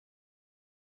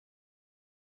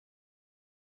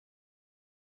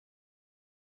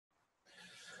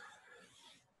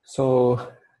So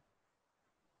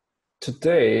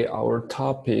today our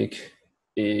topic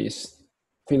is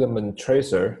filament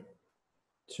tracer,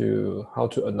 to how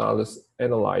to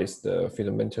analyze the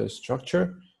filamentous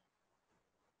structure.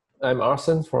 I'm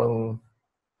Arsene from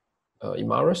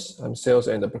Imaris. I'm sales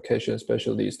and application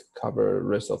specialist, cover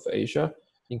rest of Asia,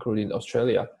 including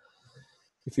Australia.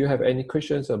 If you have any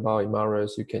questions about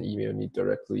Imaris, you can email me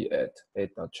directly at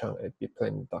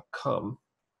ed.chang@bplan.com.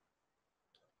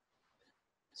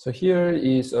 So here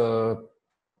is a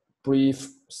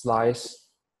brief slice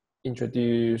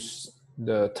introduce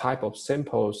the type of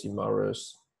samples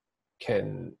Imaris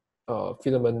can,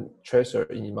 filament tracer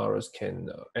in Imaris can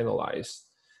analyze.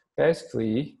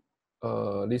 Basically,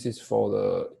 this is for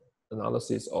the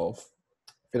analysis of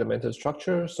filamental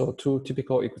structure. So two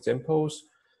typical examples.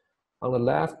 On the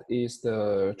left is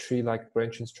the tree-like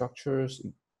branching structures,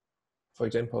 for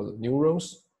example,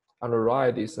 neurons. On the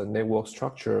right is a network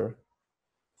structure,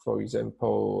 for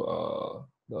example,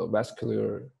 the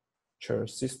vasculature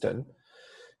system.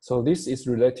 So this is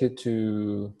related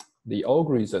to the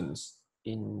algorithms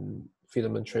in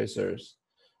filament tracers.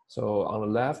 So on the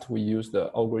left, we use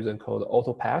the algorithm called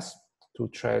AutoPath to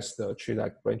trace the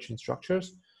tree-like branching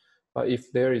structures. But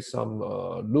if there is some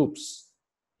loops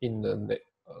in the,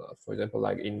 for example,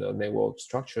 like in the network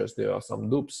structures, there are some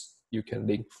loops you can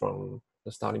link from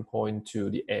the starting point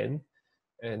to the end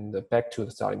and back to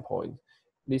the starting point.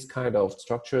 These kind of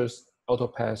structures,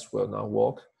 AutoPath will not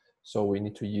work. So we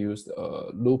need to use a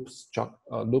loop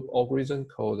algorithm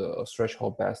called a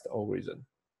threshold-based algorithm.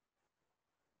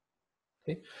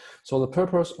 Okay, so the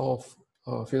purpose of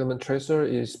filament tracer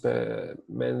is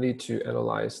mainly to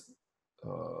analyze,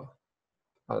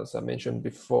 as I mentioned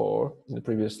before in the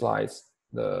previous slides,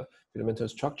 the filamental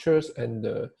structures and,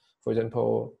 for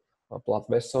example, blood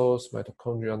vessels,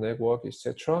 mitochondria network,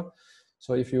 etc.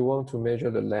 So if you want to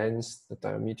measure the length, the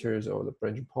diameters, or the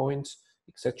branching points,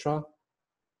 etc.,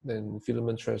 then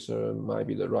filament tracer might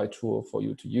be the right tool for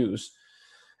you to use.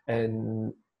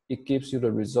 And it gives you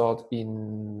the result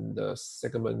in the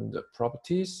segment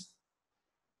properties,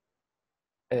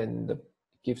 and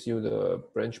gives you the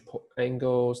branch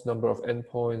angles, number of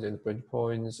endpoints and branch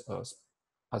points,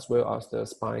 as well as the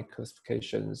spine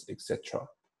classifications, etc.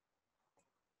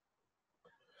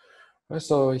 Right,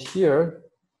 so here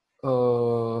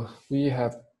we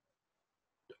have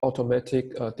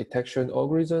automatic detection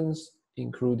algorithms,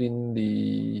 including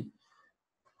the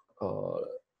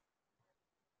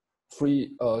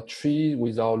free tree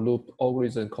without loop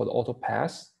algorithm called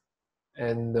AutoPath,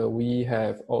 and we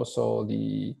have also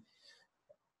the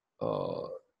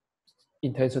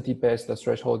intensity-based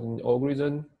thresholding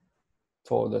algorithm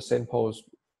for the samples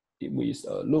with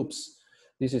loops.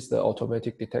 This is the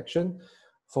automatic detection.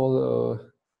 For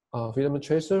the filament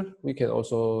tracer, we can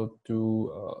also do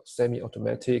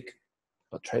semi-automatic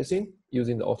tracing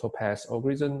using the AutoPath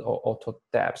algorithm or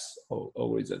AutoDAPS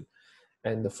algorithm,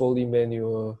 and the fully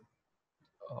manual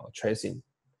tracing.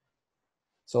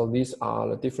 So these are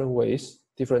the different ways,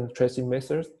 different tracing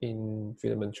methods in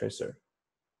filament tracer.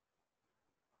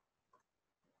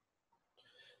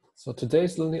 So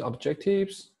today's learning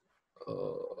objectives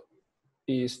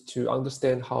is to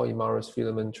understand how Imaris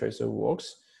filament tracer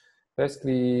works.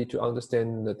 Basically, to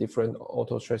understand the different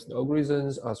auto tracing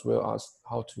algorithms, as well as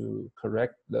how to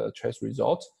correct the trace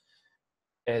results,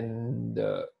 and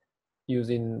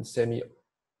using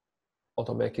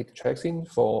semi-automatic tracing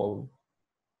for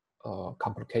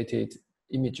complicated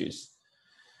images.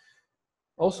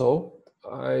 Also,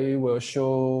 I will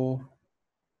show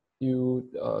you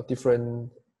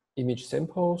different image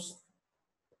samples,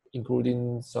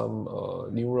 including some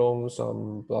neurons,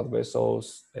 some blood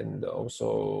vessels, and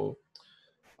also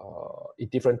a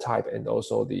different type, and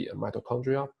also the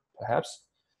mitochondria, perhaps,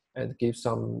 and give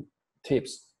some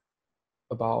tips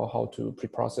about how to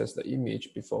pre-process the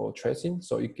image before tracing.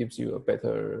 So it gives you a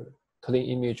better clean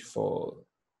image for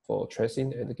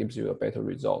tracing, and it gives you a better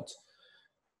result.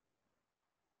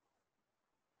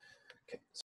 Okay.